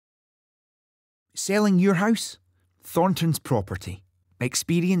Selling your house? Thornton's Property.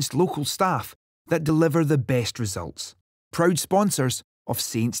 Experienced local staff that deliver the best results. Proud sponsors of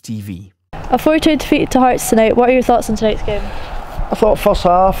Saints TV. A 4-2 defeat to Hearts tonight. What are your thoughts on tonight's game? I thought first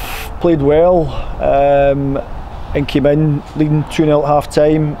half played well and came in leading 2-0 at half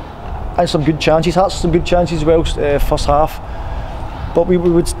time. Had some good chances, had some good chances as well first half. But we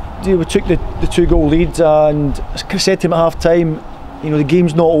took the 2-goal lead, and as I said to him at half time, the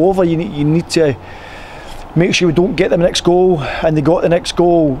game's not over. You need to make sure we don't get them the next goal, and they got the next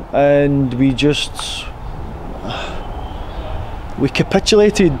goal, and we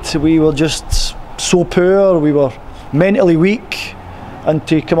capitulated. We were just so poor. We were mentally weak, and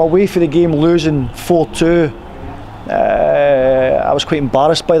to come away from the game losing 4-2, I was quite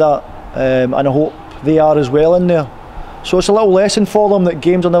embarrassed by that, and I hope they are as well in there. So it's a little lesson for them that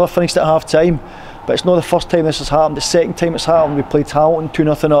games are never finished at half time. But it's not the first time this has happened. The second time it's happened, we played Hamilton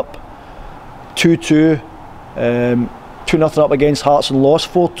 2-0 up, 2-2, 2-0 up against Hearts and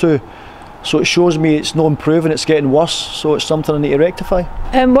lost 4-2. So it shows me it's not improving, it's getting worse. So it's something I need to rectify.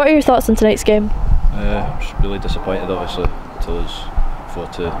 What are your thoughts on tonight's game? Just really disappointed, obviously, to lose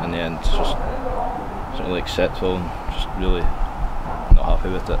 4-2 in the end. It's just not really acceptable, and just really not happy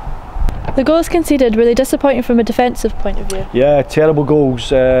with it. The goals conceded, were they disappointing from a defensive point of view? Yeah, terrible goals.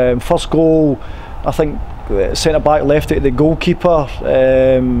 First goal, I think centre back left it to the goalkeeper,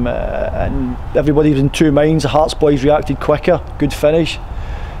 and everybody was in two minds. The Hearts boys reacted quicker, good finish.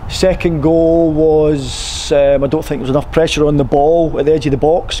 Second goal was, I don't think there was enough pressure on the ball at the edge of the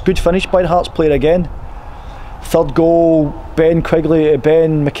box. Good finish by the Hearts player again. Third goal, Ben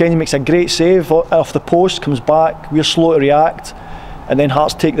McKenzie makes a great save off the post, comes back, we're slow to react, and then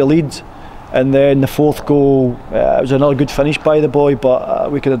Hearts take the lead. And then the fourth goal, it was another good finish by the boy, but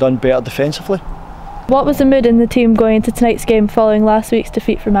we could have done better defensively. What was the mood in the team going into tonight's game following last week's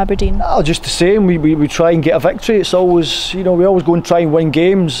defeat from Aberdeen? Just the same. We try and get a victory. It's always, we always go and try and win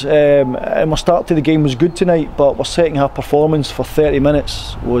games. And our start to the game was good tonight, but our second half performance for 30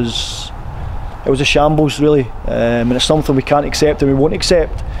 minutes was a shambles really, and it's something we can't accept and we won't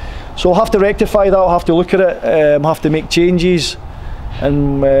accept. So I'll have to rectify that. I'll have to look at it. I'll have to make changes.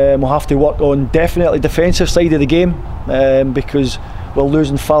 And we'll have to work on definitely the defensive side of the game, because we're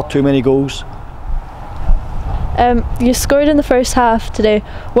losing far too many goals. You scored in the first half today.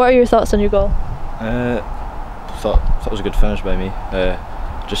 What are your thoughts on your goal? Thought it was a good finish by me.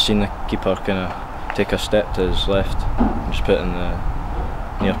 Just seen the keeper kind of take a step to his left and just put it in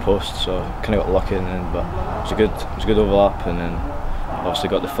the near post, so kind of got lucky in the end, but it was a good overlap, and then obviously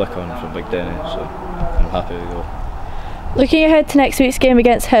got the flick on from Big Denny, so I'm happy with the goal. Looking ahead to next week's game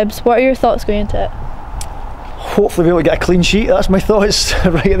against Hibs, what are your thoughts going into it? Hopefully we'll get a clean sheet. That's my thoughts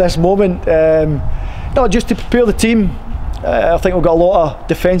right at this moment. No, just to prepare the team. I think we've got a lot of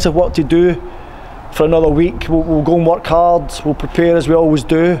defensive work to do for another week. We'll go and work hard, we'll prepare as we always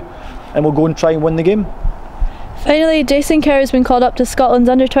do, and we'll go and try and win the game. Finally, Jason Kerr has been called up to Scotland's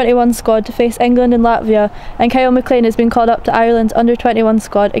under-21 squad to face England and Latvia, and Kyle McLean has been called up to Ireland's under-21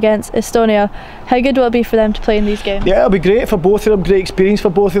 squad against Estonia. How good will it be for them to play in these games? Yeah, it'll be great for both of them, great experience for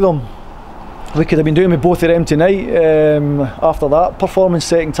both of them. We could have been doing with both of them tonight after that performance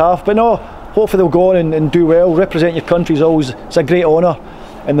second half, but no, hopefully they'll go on and do well. Represent your country is always, it's a great honour,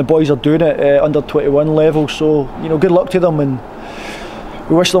 and the boys are doing it under 21 level, so good luck to them, and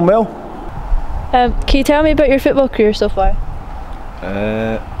we wish them well. Can you tell me about your football career so far?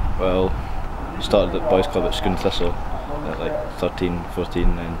 Well, started at boys club at Scone Thistle at like 13, 14,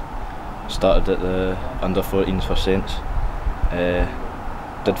 and started at the under 14s for Saints.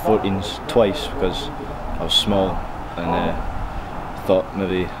 Did 14s twice because I was small, and thought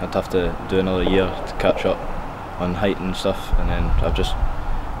maybe I'd have to do another year to catch up on height and stuff, and then I've just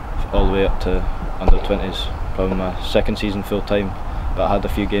all the way up to under 20s, probably my second season full time. But I had a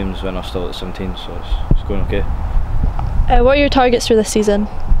few games when I was still at 17, so it's going okay. What are your targets for this season?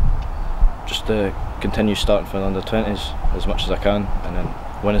 Just to continue starting for the under 20s as much as I can, and then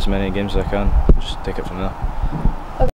win as many games as I can. Just take it from there.